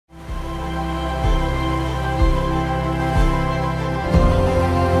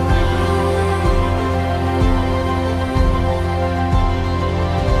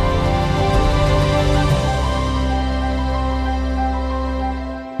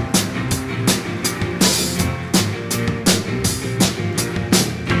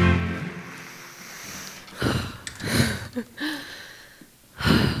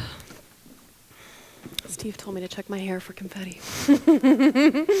told me to check my hair for confetti.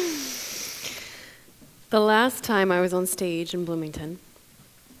 The last time I was on stage in Bloomington,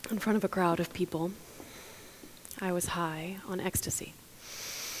 in front of a crowd of people, I was high on ecstasy.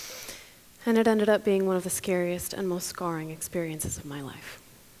 And it ended up being one of the scariest and most scarring experiences of my life.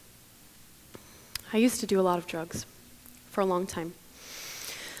 I used to do a lot of drugs for a long time,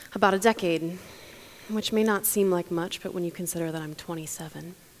 about a decade, which may not seem like much, but when you consider that I'm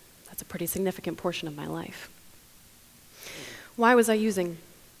 27, that's a pretty significant portion of my life. Why was I using?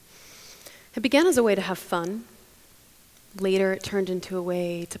 It began as a way to have fun. Later, it turned into a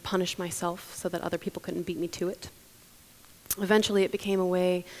way to punish myself so that other people couldn't beat me to it. Eventually, it became a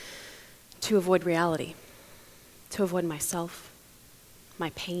way to avoid reality, to avoid myself,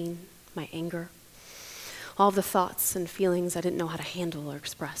 my pain, my anger, all the thoughts and feelings I didn't know how to handle or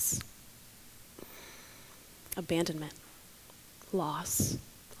express. Abandonment, loss,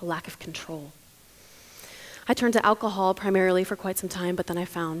 a lack of control. I turned to alcohol primarily for quite some time, but then I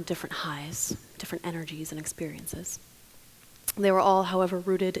found different highs, different energies and experiences. They were all, however,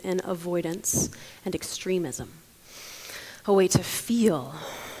 rooted in avoidance and extremism, a way to feel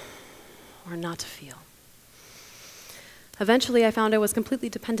or not to feel. Eventually, I found I was completely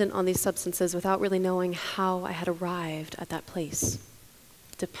dependent on these substances without really knowing how I had arrived at that place,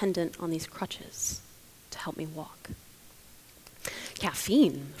 dependent on these crutches to help me walk.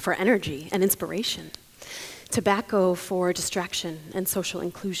 Caffeine for energy and inspiration. Tobacco for distraction and social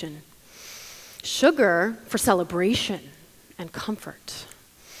inclusion. Sugar for celebration and comfort.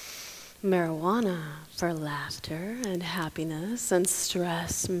 Marijuana for laughter and happiness and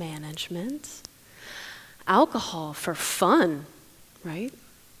stress management. Alcohol for fun, right?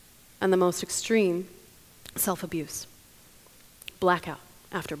 And the most extreme, self-abuse. Blackout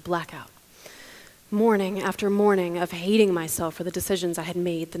after blackout. Morning after morning of hating myself for the decisions I had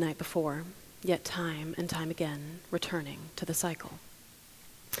made the night before, yet time and time again returning to the cycle.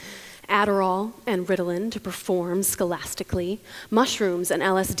 Adderall and Ritalin to perform scholastically, mushrooms and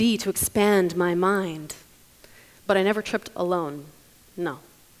LSD to expand my mind. But I never tripped alone, no.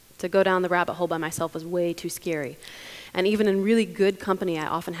 To go down the rabbit hole by myself was way too scary. And even in really good company, I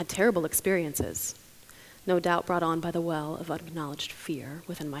often had terrible experiences, no doubt brought on by the well of unacknowledged fear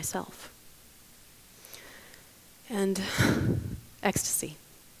within myself. And ecstasy.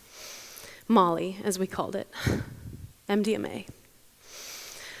 Molly, as we called it, MDMA.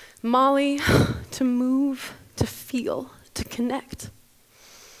 Molly, to move, to feel, to connect.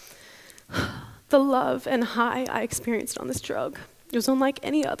 The love and high I experienced on this drug, it was unlike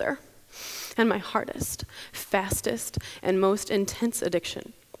any other, and my hardest, fastest, and most intense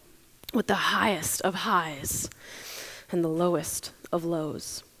addiction, with the highest of highs and the lowest of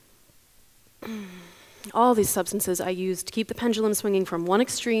lows. All these substances I used to keep the pendulum swinging from one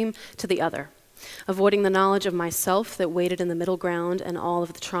extreme to the other, avoiding the knowledge of myself that waited in the middle ground and all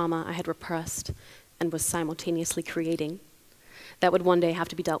of the trauma I had repressed and was simultaneously creating that would one day have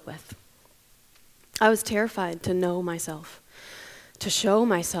to be dealt with. I was terrified to know myself, to show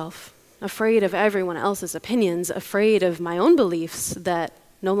myself, afraid of everyone else's opinions, afraid of my own beliefs that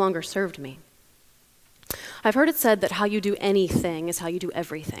no longer served me. I've heard it said that how you do anything is how you do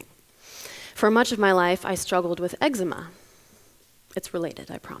everything. For much of my life, I struggled with eczema. It's related,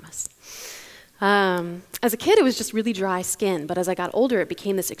 I promise. As a kid, it was just really dry skin, but as I got older, it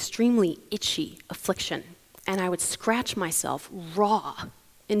became this extremely itchy affliction, and I would scratch myself raw,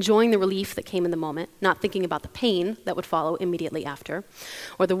 enjoying the relief that came in the moment, not thinking about the pain that would follow immediately after,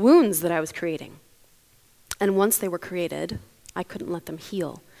 or the wounds that I was creating. And once they were created, I couldn't let them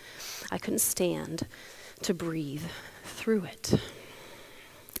heal. I couldn't stand to breathe through it.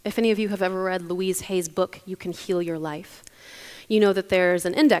 If any of you have ever read Louise Hay's book, You Can Heal Your Life, you know that there's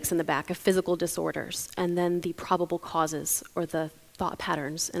an index in the back of physical disorders and then the probable causes or the thought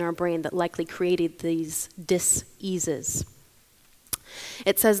patterns in our brain that likely created these dis-eases.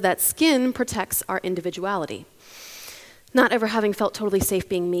 It says that skin protects our individuality. Not ever having felt totally safe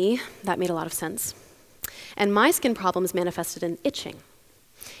being me, that made a lot of sense. And my skin problems manifested in itching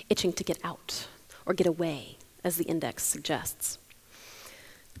to get out or get away, as the index suggests.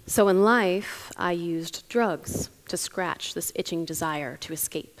 So in life, I used drugs to scratch this itching desire to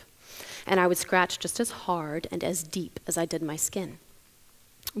escape. And I would scratch just as hard and as deep as I did my skin,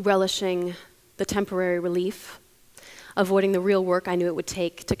 relishing the temporary relief, avoiding the real work I knew it would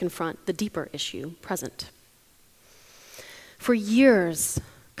take to confront the deeper issue present. For years,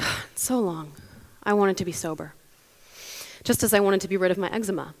 God, so long, I wanted to be sober, just as I wanted to be rid of my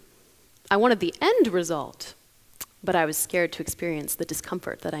eczema. I wanted the end result, but I was scared to experience the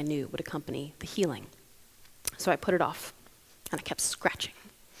discomfort that I knew would accompany the healing. So I put it off, and I kept scratching.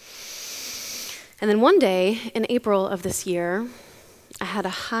 And then one day, in April of this year, I had a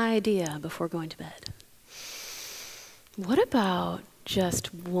high idea before going to bed. What about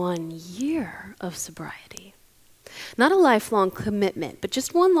just 1 year of sobriety? Not a lifelong commitment, but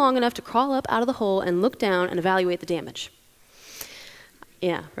just one long enough to crawl up out of the hole and look down and evaluate the damage.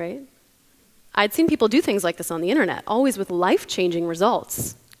 Yeah, right? I'd seen people do things like this on the internet, always with life-changing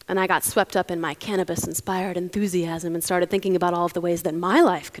results. And I got swept up in my cannabis-inspired enthusiasm and started thinking about all of the ways that my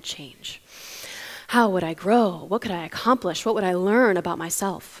life could change. How would I grow? What could I accomplish? What would I learn about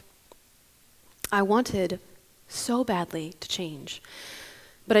myself? I wanted so badly to change,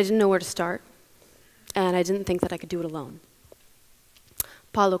 but I didn't know where to start, and I didn't think that I could do it alone.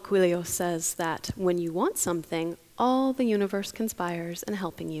 Paulo Coelho says that when you want something, all the universe conspires in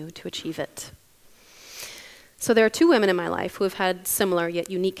helping you to achieve it. So there are 2 women in my life who have had similar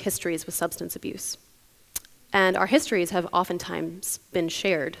yet unique histories with substance abuse. And our histories have oftentimes been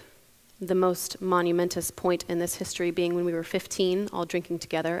shared. The most monumentous point in this history being when we were 15, all drinking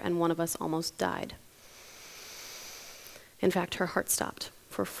together, and one of us almost died. In fact, her heart stopped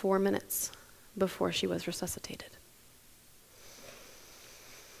for 4 minutes before she was resuscitated.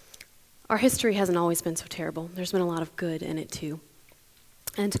 Our history hasn't always been so terrible. There's been a lot of good in it too.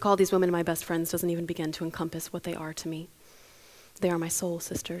 And to call these women my best friends doesn't even begin to encompass what they are to me. They are my soul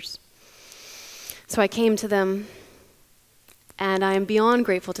sisters. So I came to them, and I am beyond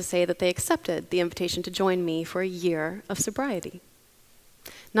grateful to say that they accepted the invitation to join me for a year of sobriety.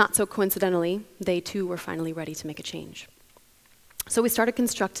 Not so coincidentally, they too were finally ready to make a change. So we started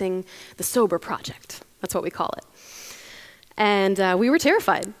constructing the Sober Project. That's what we call it. And we were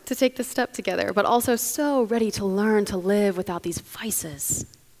terrified to take this step together, but also so ready to learn to live without these vices,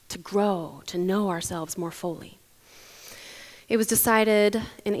 to grow, to know ourselves more fully. It was decided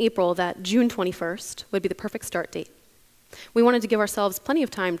in April that June 21st would be the perfect start date. We wanted to give ourselves plenty of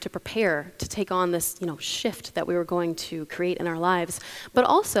time to prepare to take on this, shift that we were going to create in our lives, but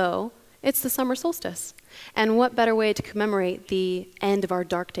also it's the summer solstice. And what better way to commemorate the end of our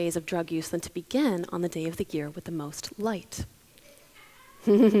dark days of drug use than to begin on the day of the year with the most light?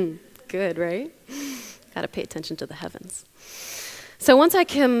 Good, right? Gotta pay attention to the heavens. So once I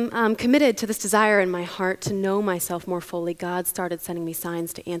committed to this desire in my heart to know myself more fully, God started sending me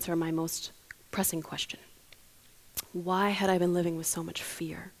signs to answer my most pressing question. Why had I been living with so much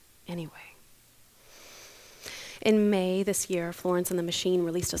fear anyway? In May this year, Florence and the Machine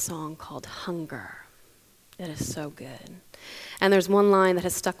released a song called Hunger. It is so good. And there's one line that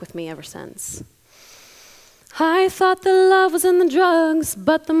has stuck with me ever since. I thought the love was in the drugs,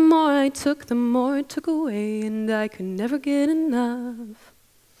 but the more I took, the more it took away, and I could never get enough.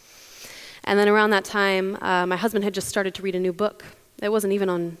 And then around that time, my husband had just started to read a new book. It wasn't even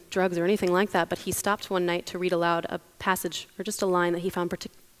on drugs or anything like that, but he stopped one night to read aloud a passage or just a line that he found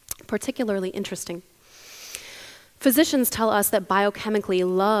particularly interesting. Physicians tell us that biochemically,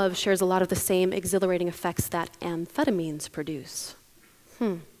 love shares a lot of the same exhilarating effects that amphetamines produce.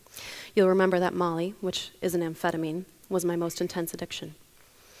 You'll remember that Molly, which is an amphetamine, was my most intense addiction.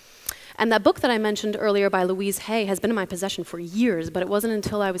 And that book that I mentioned earlier by Louise Hay has been in my possession for years, but it wasn't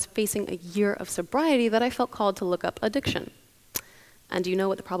until I was facing a year of sobriety that I felt called to look up addiction. And do you know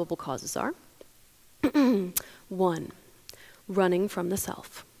what the probable causes are? 1, running from the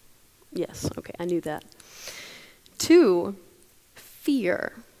self. Yes, okay, I knew that. 2,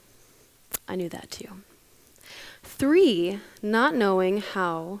 fear. I knew that too. 3, not knowing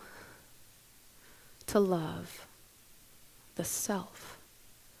how to love the self.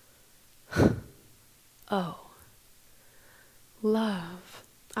 Oh, love.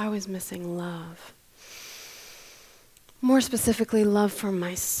 I was missing love. More specifically, love for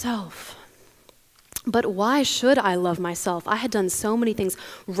myself. But why should I love myself? I had done so many things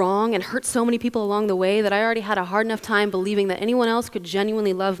wrong and hurt so many people along the way that I already had a hard enough time believing that anyone else could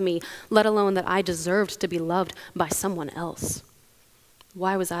genuinely love me, let alone that I deserved to be loved by someone else.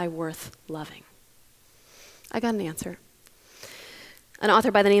 Why was I worth loving? I got an answer. An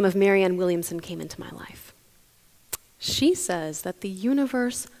author by the name of Marianne Williamson came into my life. She says that the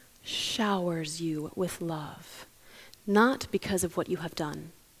universe showers you with love, not because of what you have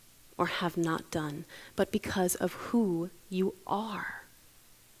done or have not done, but because of who you are,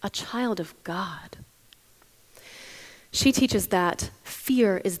 a child of God. She teaches that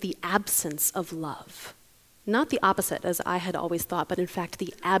fear is the absence of love, not the opposite, as I had always thought, but in fact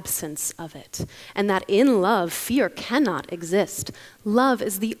the absence of it, and that in love, fear cannot exist. Love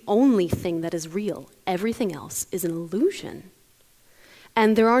is the only thing that is real. Everything else is an illusion.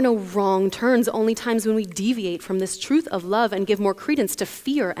 And there are no wrong turns, only times when we deviate from this truth of love and give more credence to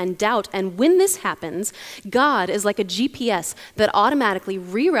fear and doubt. And when this happens, God is like a GPS that automatically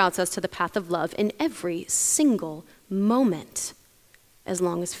reroutes us to the path of love in every single moment, as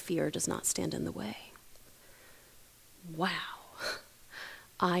long as fear does not stand in the way. Wow.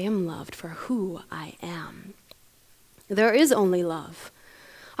 I am loved for who I am. There is only love.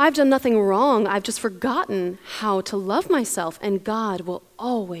 I've done nothing wrong. I've just forgotten how to love myself, and God will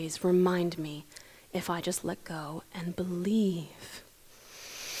always remind me if I just let go and believe.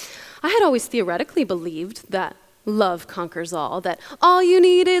 I had always theoretically believed that love conquers all, that all you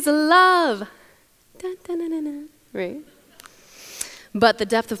need is love. Dun, dun, dun, dun, dun, right? But the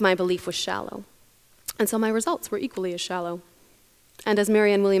depth of my belief was shallow, and so my results were equally as shallow. And as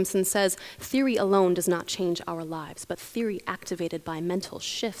Marianne Williamson says, theory alone does not change our lives, but theory activated by mental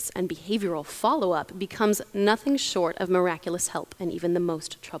shifts and behavioral follow-up becomes nothing short of miraculous help in even the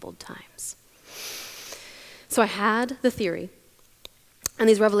most troubled times. So I had the theory, and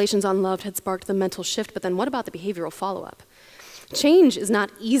these revelations on love had sparked the mental shift, but then what about the behavioral follow-up? Change is not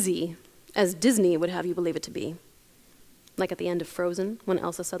easy, as Disney would have you believe it to be. Like at the end of Frozen, when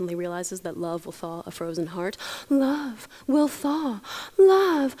Elsa suddenly realizes that love will thaw a frozen heart. Love will thaw.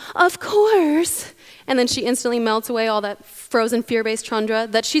 Love, of course. And then she instantly melts away all that frozen fear-based tundra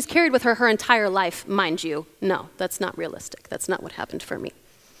that she's carried with her her entire life, mind you. No, that's not realistic. That's not what happened for me.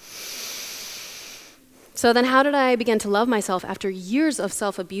 So then how did I begin to love myself after years of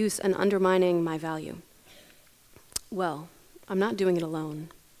self-abuse and undermining my value? Well, I'm not doing it alone.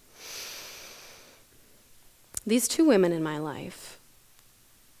 These two women in my life,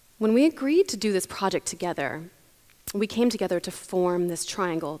 when we agreed to do this project together, we came together to form this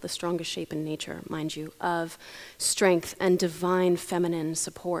triangle, the strongest shape in nature, mind you, of strength and divine feminine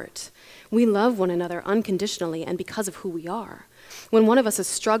support. We love one another unconditionally and because of who we are. When one of us is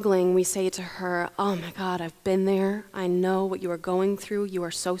struggling, we say to her, oh my God, I've been there. I know what you are going through. You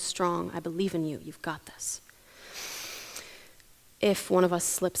are so strong. I believe in you. You've got this. If one of us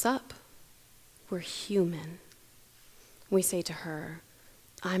slips up, we're human. We say to her,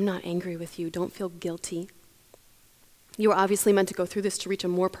 I'm not angry with you. Don't feel guilty. You are obviously meant to go through this to reach a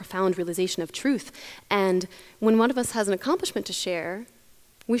more profound realization of truth. And when one of us has an accomplishment to share,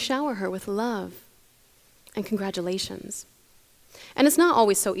 we shower her with love and congratulations. And it's not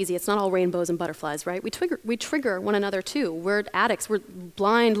always so easy. It's not all rainbows and butterflies, right? We trigger one another too. We're addicts. We're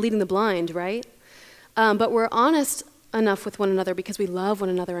blind leading the blind, right? But we're honest enough with one another because we love one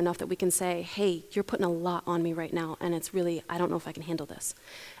another enough that we can say, hey, you're putting a lot on me right now, and it's really, I don't know if I can handle this.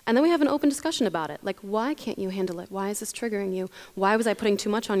 And then we have an open discussion about it. Like, why can't you handle it? Why is this triggering you? Why was I putting too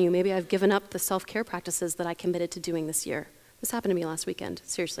much on you? Maybe I've given up the self-care practices that I committed to doing this year. This happened to me last weekend.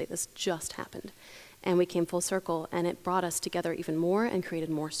 Seriously, this just happened. And we came full circle, and it brought us together even more and created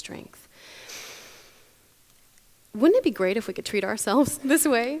more strength. Wouldn't it be great if we could treat ourselves this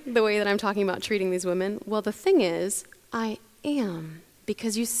way, the way that I'm talking about treating these women? Well, the thing is, I am,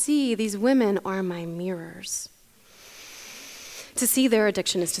 because you see, these women are my mirrors. To see their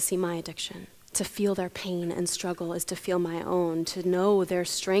addiction is to see my addiction. To feel their pain and struggle is to feel my own. To know their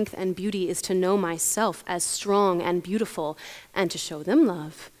strength and beauty is to know myself as strong and beautiful. And to show them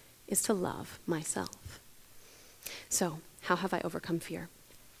love is to love myself. So, how have I overcome fear?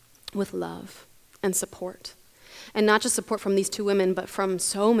 With love and support. And not just support from these two women, but from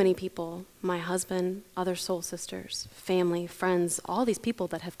so many people, my husband, other soul sisters, family, friends, all these people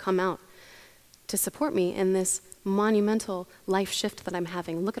that have come out to support me in this monumental life shift that I'm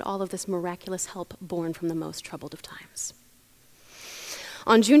having. Look at all of this miraculous help born from the most troubled of times.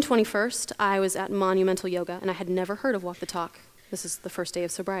 On June 21st, I was at Monumental Yoga, and I had never heard of Walk the Talk. This is the first day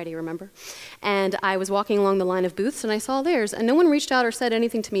of sobriety, remember? And I was walking along the line of booths, and I saw theirs, and no one reached out or said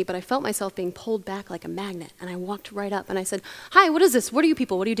anything to me, but I felt myself being pulled back like a magnet, and I walked right up, and I said, hi, what is this? What are you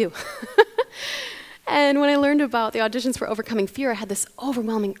people? What do you do? And when I learned about the auditions for Overcoming Fear, I had this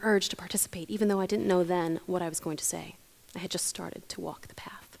overwhelming urge to participate, even though I didn't know then what I was going to say. I had just started to walk the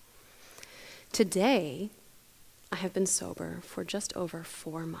path. Today, I have been sober for just over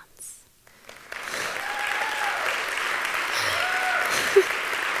 4 months.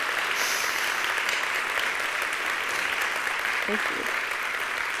 Thank you.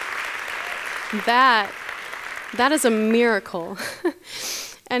 That is a miracle.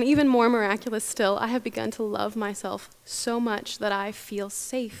 And even more miraculous still, I have begun to love myself so much that I feel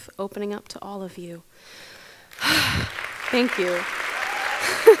safe opening up to all of you. Thank you.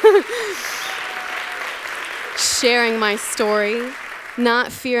 Sharing my story,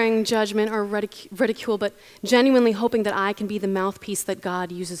 not fearing judgment or ridicule, but genuinely hoping that I can be the mouthpiece that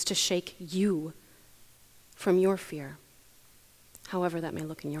God uses to shake you from your fear. however that may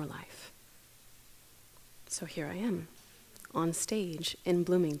look in your life. So here I am, on stage in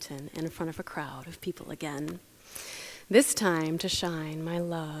Bloomington, in front of a crowd of people again. This time to shine my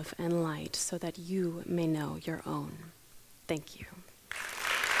love and light so that you may know your own. Thank you.